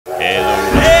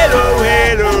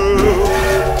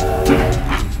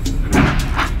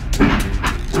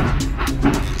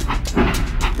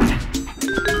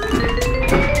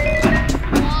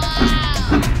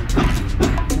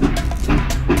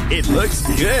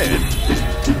good.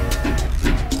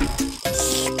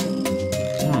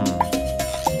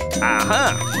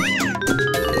 Aha!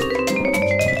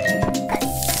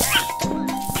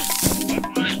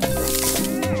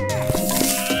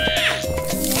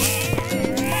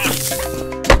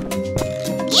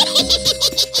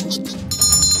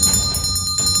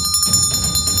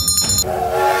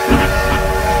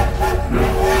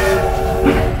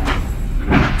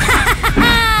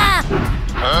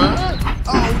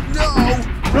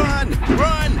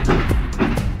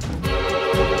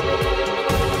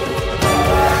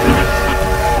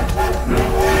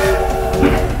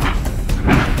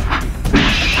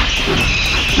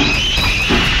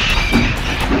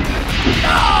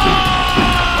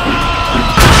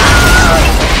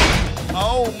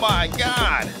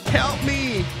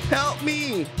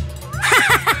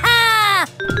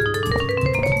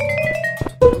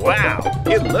 Wow,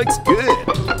 it looks good.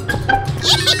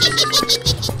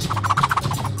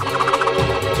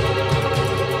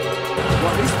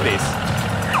 What is this?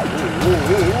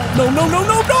 No, no, no,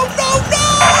 no, no, no, no!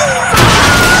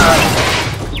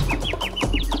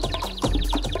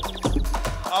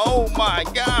 Oh my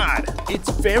God, it's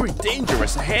very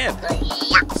dangerous ahead.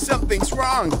 Something's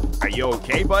wrong. Are you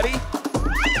okay, buddy?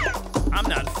 I'm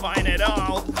not fine at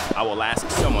all. I will ask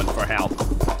someone for help.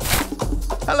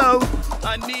 Hello,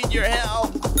 I need your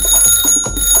help.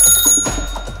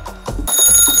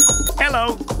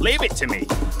 Hello, leave it to me.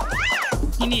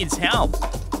 He needs help.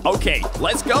 Okay,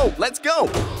 let's go, let's go.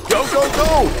 Go, go,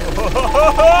 go.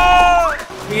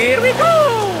 Here we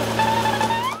go.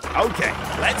 Okay,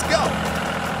 let's go.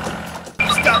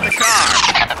 Stop the car.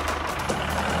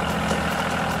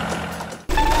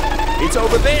 It's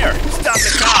over there. Stop the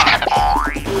car.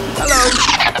 Hello,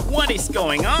 what is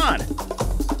going on?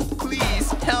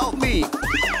 Please help me.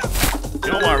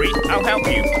 Don't worry, I'll help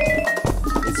you.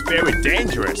 It's very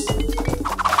dangerous.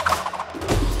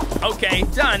 Okay,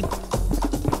 done.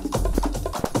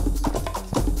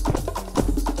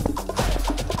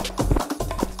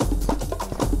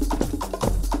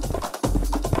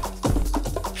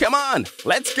 Come on,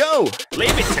 let's go.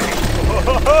 Leave it to me.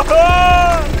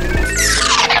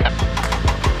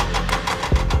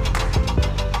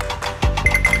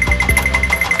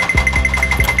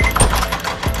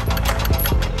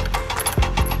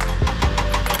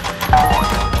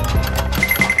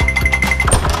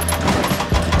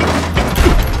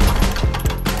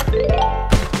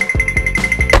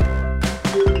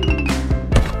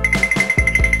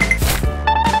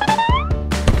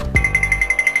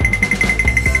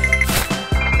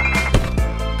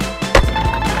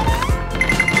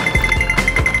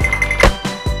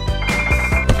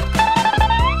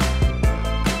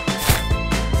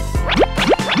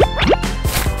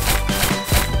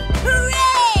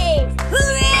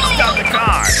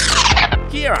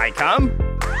 Here I come.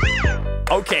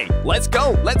 Okay, let's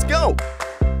go, let's go.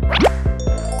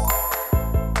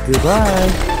 Goodbye.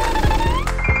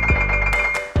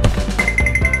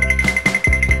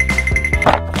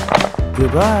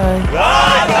 Goodbye.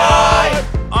 Bye bye.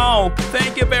 Oh,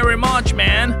 thank you very much,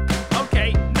 man.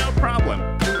 Okay, no problem.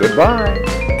 Goodbye.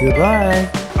 Goodbye.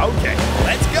 Okay,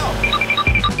 let's go.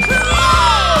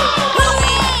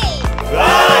 Hooray!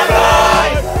 Bye bye.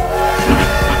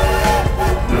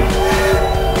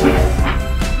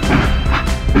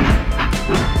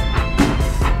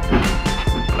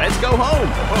 Let's go home.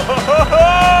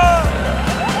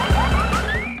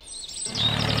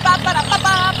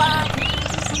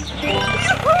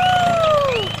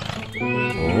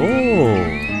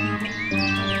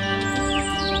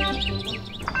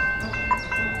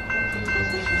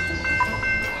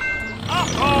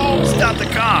 Uh-oh! Stop the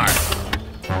car.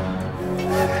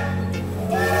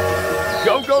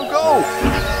 Go, go, go.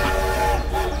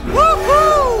 Woohoo!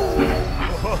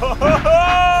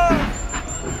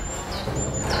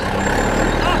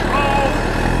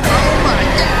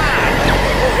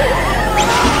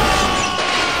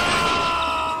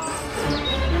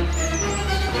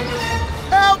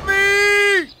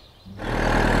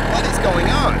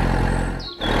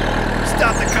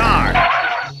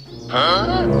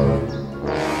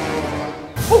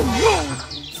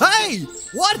 Hey!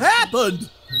 What happened?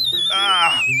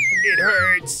 Ah, it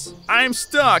hurts. I'm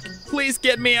stuck. Please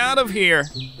get me out of here.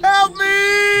 Help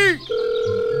me!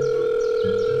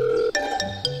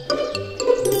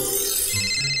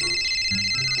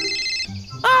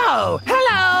 Oh,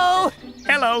 hello!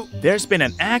 Hello. There's been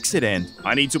an accident.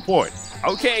 I need support.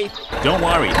 Okay, don't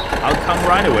worry. I'll come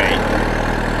right away.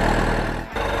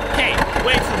 Hey,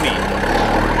 wait for me.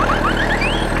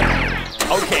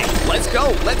 Okay, let's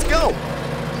go, let's go.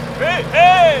 Hey,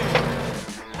 hey!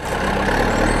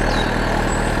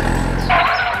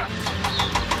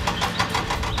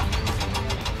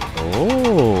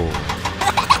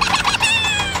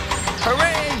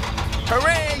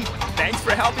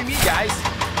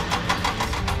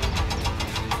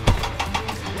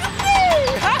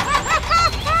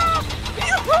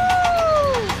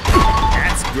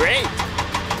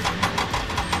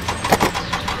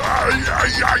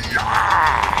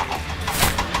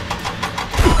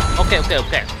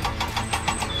 stupid.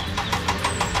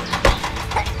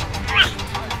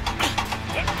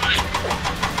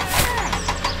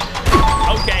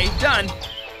 Okay, done.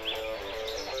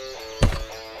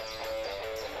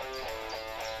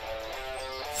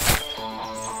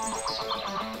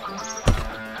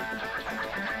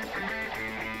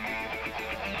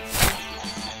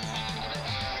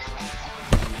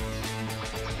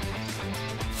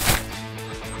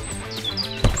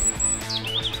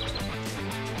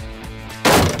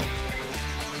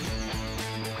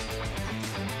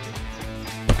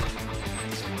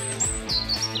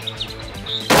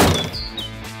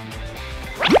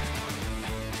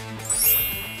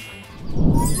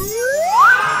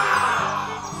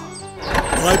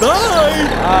 Bye-bye.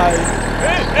 Bye.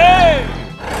 Hey, hey.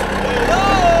 Hello.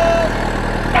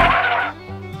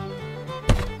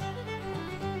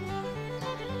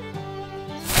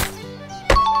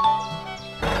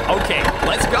 Okay,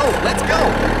 let's go, let's go.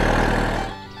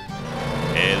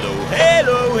 Hello,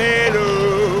 hello,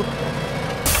 hello.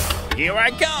 Here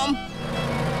I come.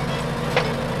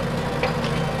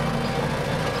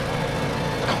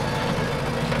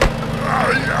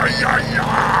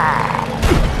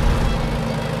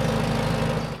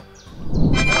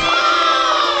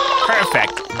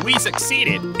 Perfect, we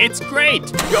succeeded. It's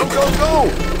great. Go, go, go.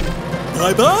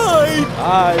 Bye-bye.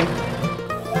 Bye.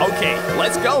 Okay,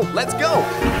 let's go, let's go.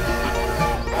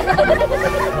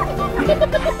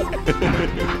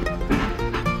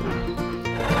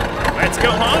 Let's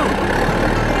go home.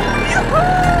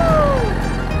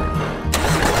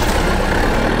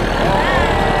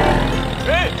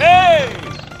 Hey, hey.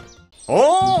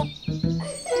 Oh!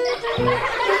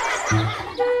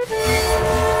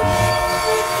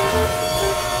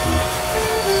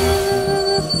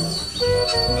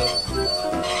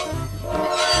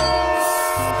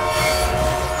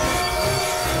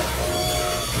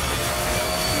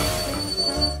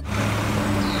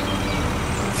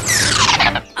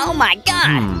 Oh my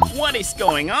God! What is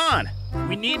going on?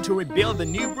 We need to rebuild the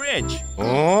new bridge.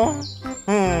 Oh?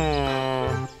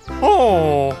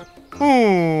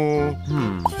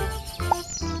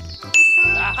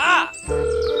 Aha.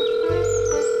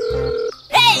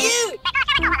 Hey, you!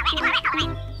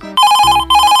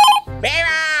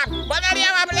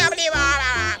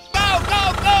 Go, go,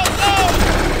 go, go.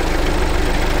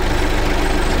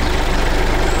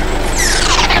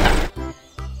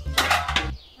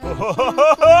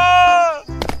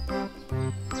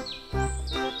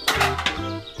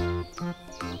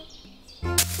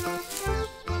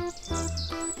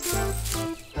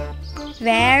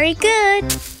 Very good.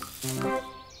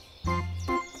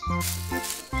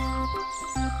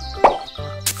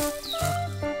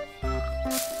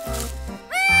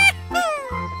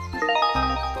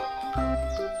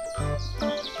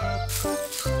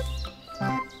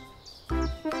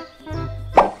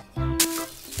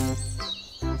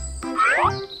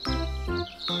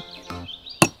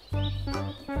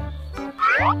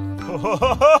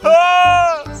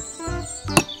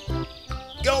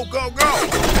 Go, go, go!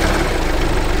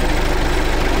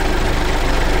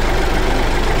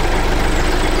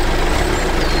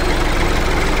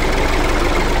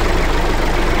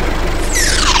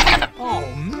 Oh,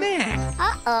 man.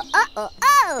 Uh-oh, uh-oh,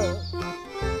 oh!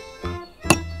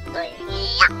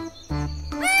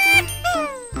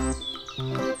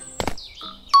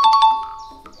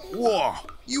 Whoa,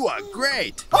 you are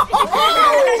great!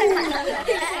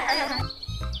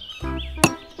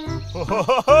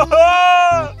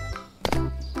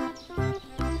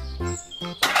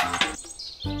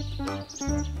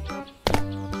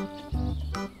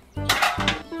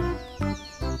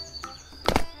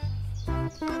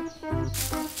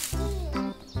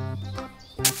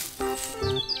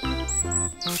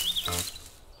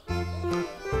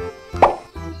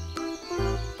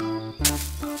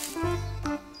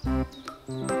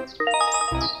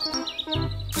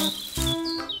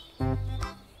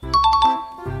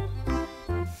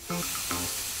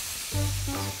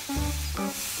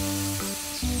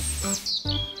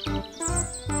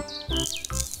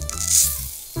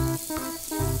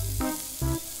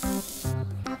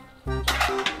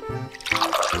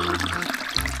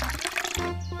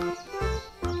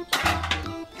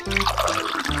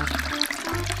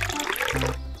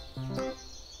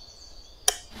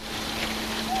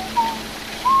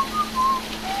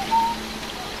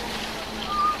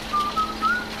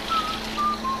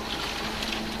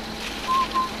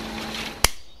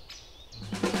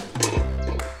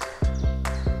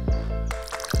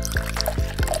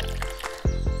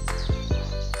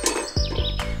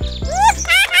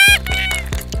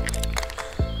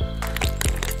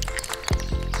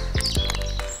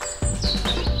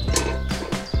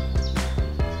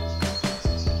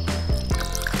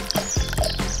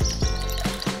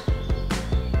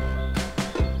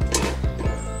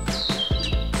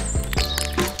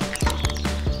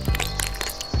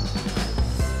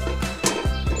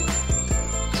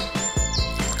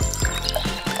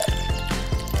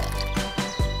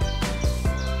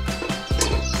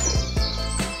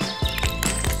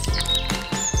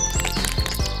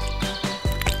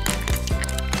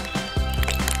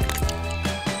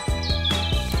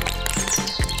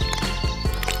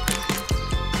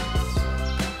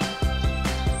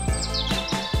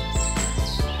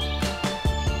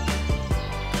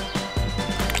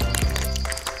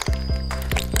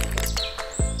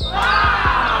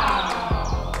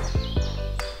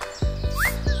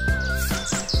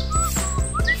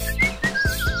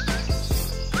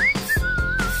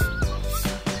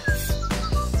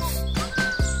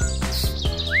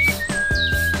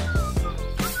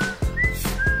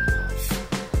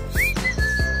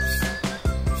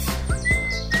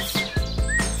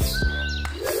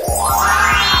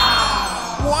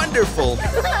 wonderful.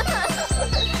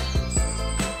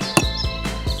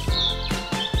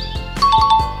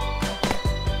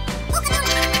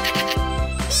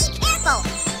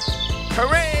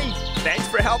 Hooray! Thanks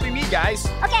for helping me, guys.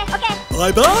 Okay, okay.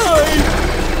 Bye-bye.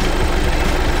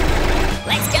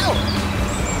 Let's go.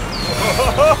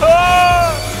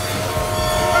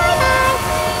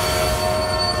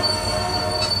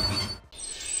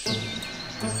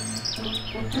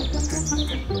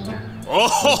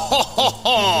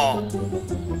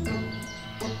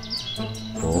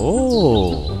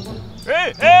 Oh.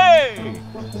 Hey, hey!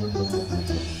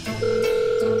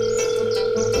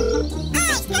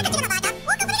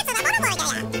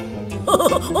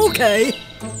 Okay.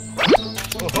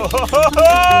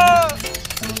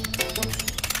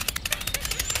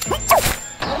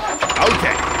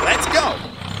 Okay, let's go.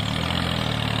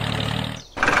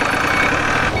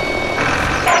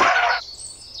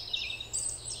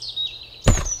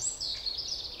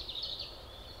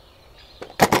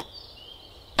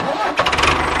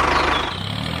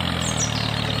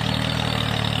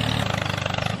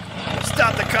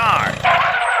 Stop the car.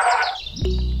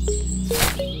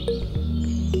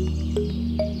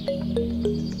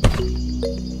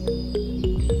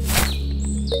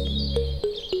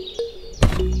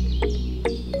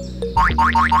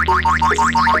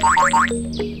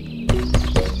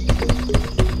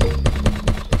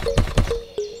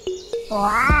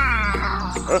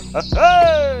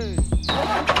 Hey!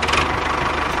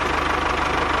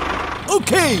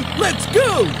 Okay, let's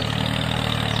go.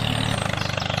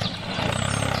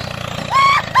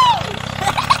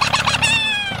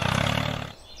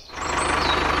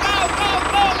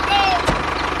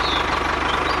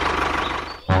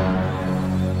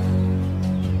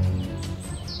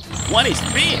 What is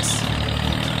this?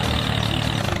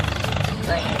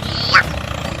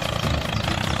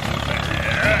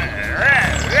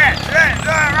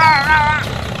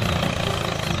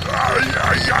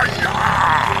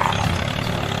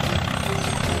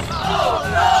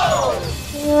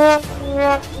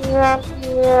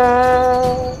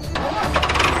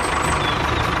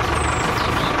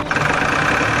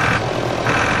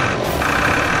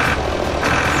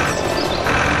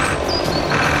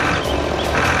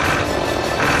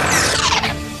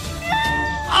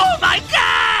 Oh my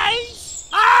gosh!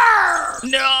 Arr!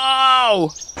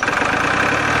 No!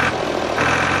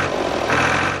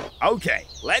 Okay,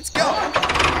 let's go.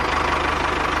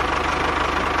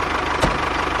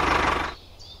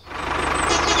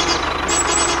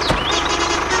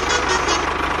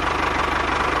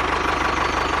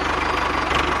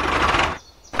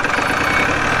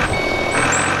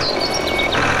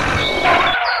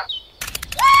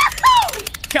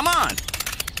 Come on.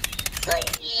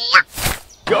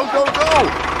 Go, go, go.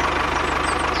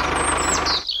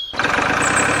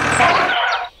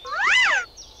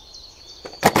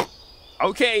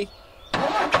 Okay.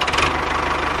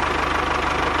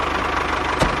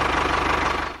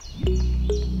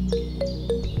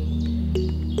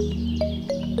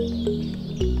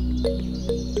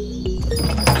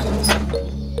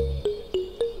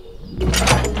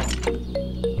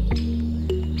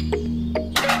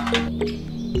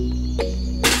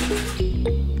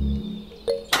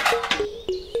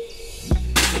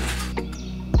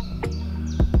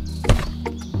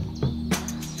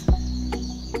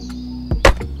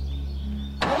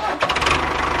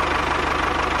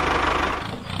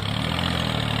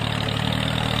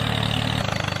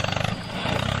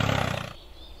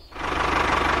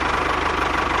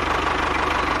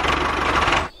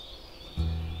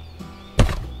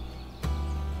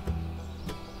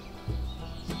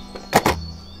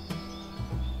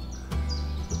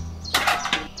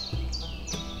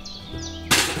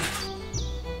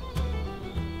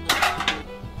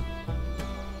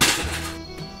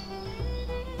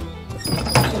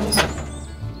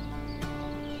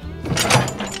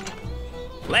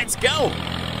 Let's go.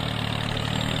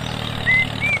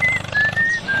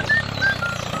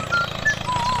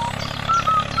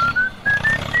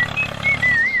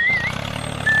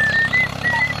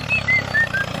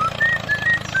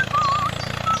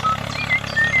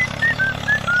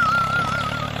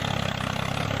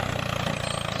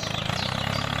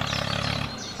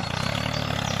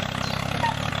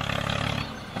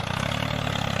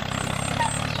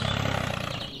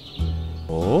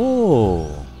 Oh.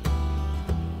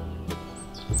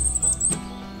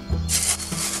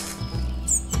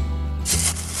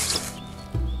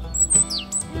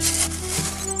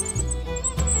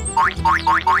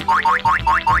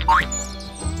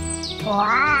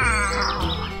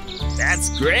 That's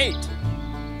great.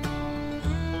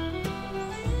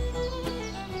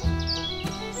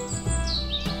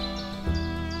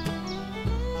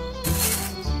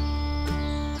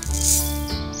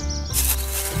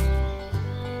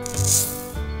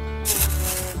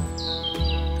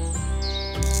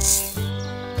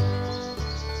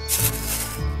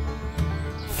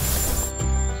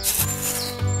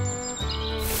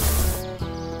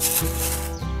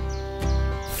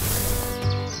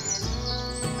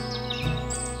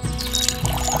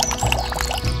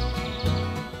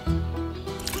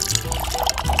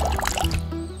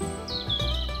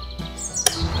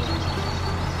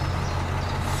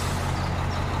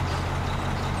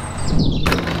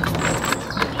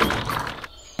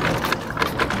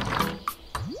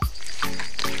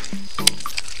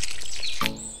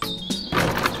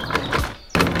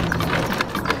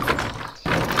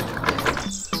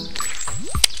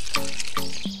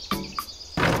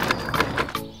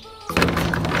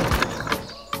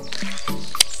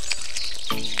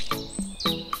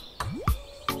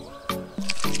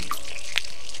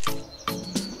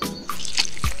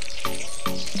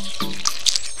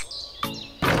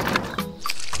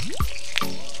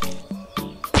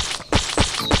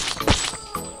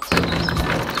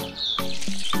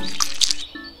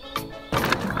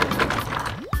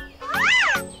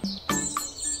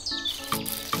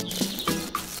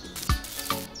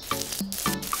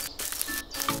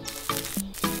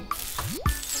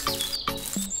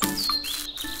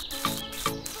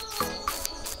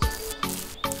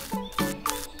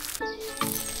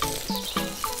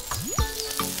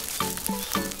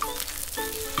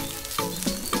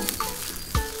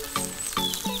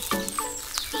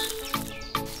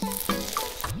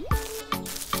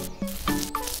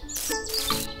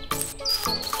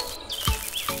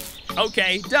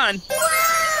 Okay, done.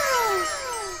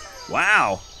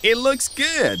 Wow, it looks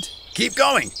good. Keep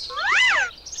going.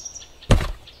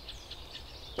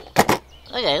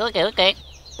 Okay.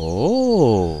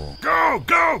 Oh. Go,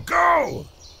 go, go!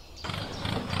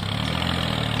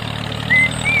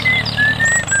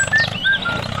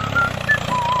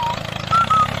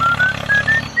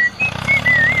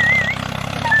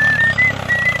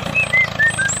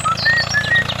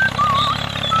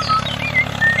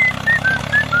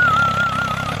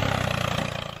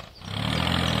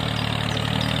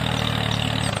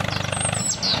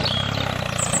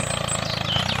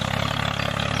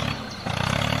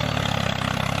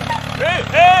 Hey,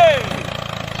 hey!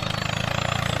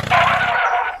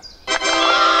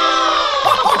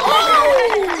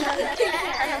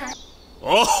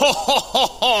 Oh, ho, ho, ho,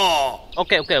 ho.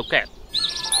 Okay.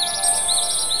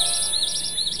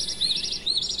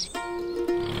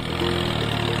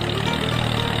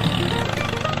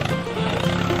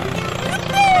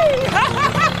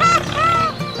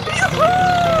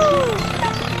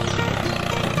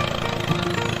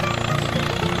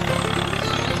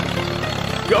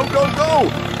 Go, go, go!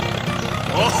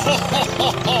 Oh, ho, ho, ho,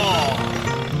 ho.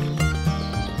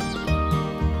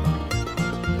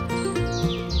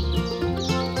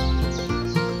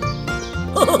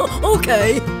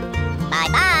 Okay.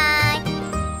 Bye-bye.